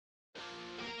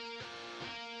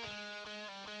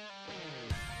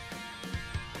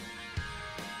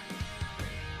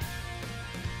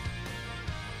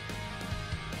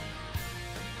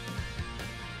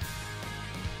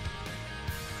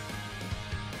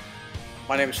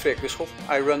My name is Freek Bischoff.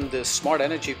 I run the Smart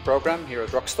Energy program here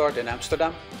at Rockstart in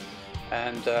Amsterdam.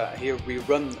 And here we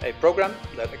run a program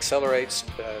that accelerates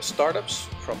startups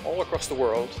from all across the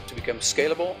world to become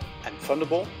scalable and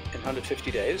fundable in 150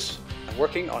 days and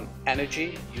working on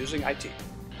energy using IT.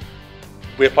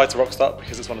 We applied to Rockstart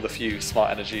because it's one of the few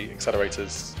smart energy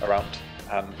accelerators around,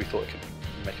 and we thought it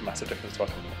could make a massive difference to our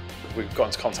company. We've got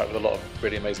into contact with a lot of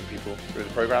really amazing people through the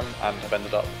program and have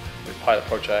ended up with pilot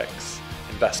projects,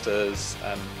 investors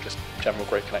and just general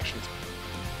great connections.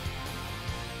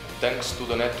 Thanks to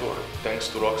the network, thanks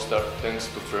to Rockstart, thanks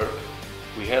to Freek,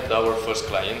 we had our first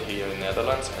client here in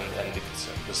Netherlands and it's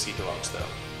the city of Amsterdam.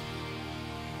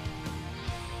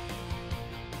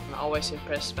 I'm always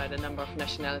impressed by the number of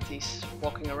nationalities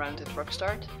walking around at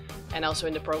Rockstart and also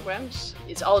in the programs.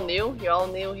 It's all new, you're all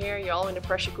new here, you're all in the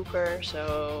pressure cooker,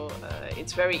 so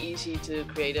it's very easy to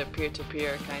create a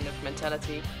peer-to-peer kind of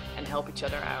mentality and help each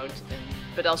other out,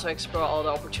 but also explore all the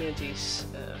opportunities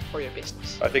for your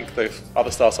business. I think the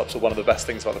other startups are one of the best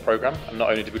things about the program, and not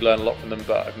only did we learn a lot from them,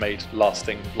 but have made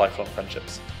lasting, lifelong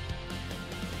friendships.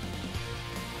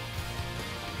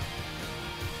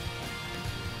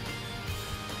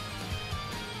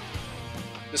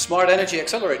 The Smart Energy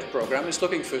Accelerator program is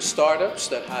looking for startups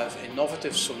that have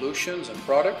innovative solutions and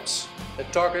products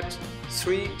that target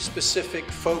 3 specific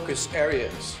focus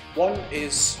areas. One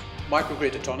is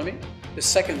microgrid autonomy, the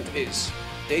second is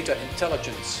data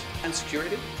intelligence and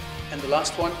security, and the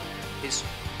last one is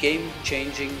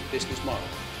game-changing business model.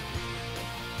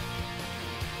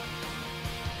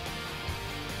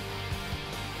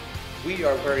 We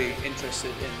are very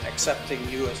interested in accepting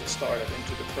you as a startup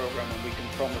into the program, and we can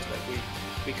promise that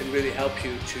we can really help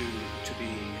you to be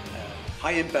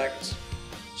high impact,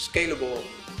 scalable,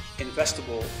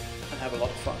 investable, and have a lot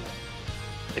of fun.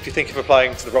 If you think of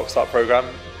applying to the Rockstart program,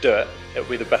 do it. It will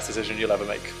be the best decision you'll ever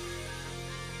make.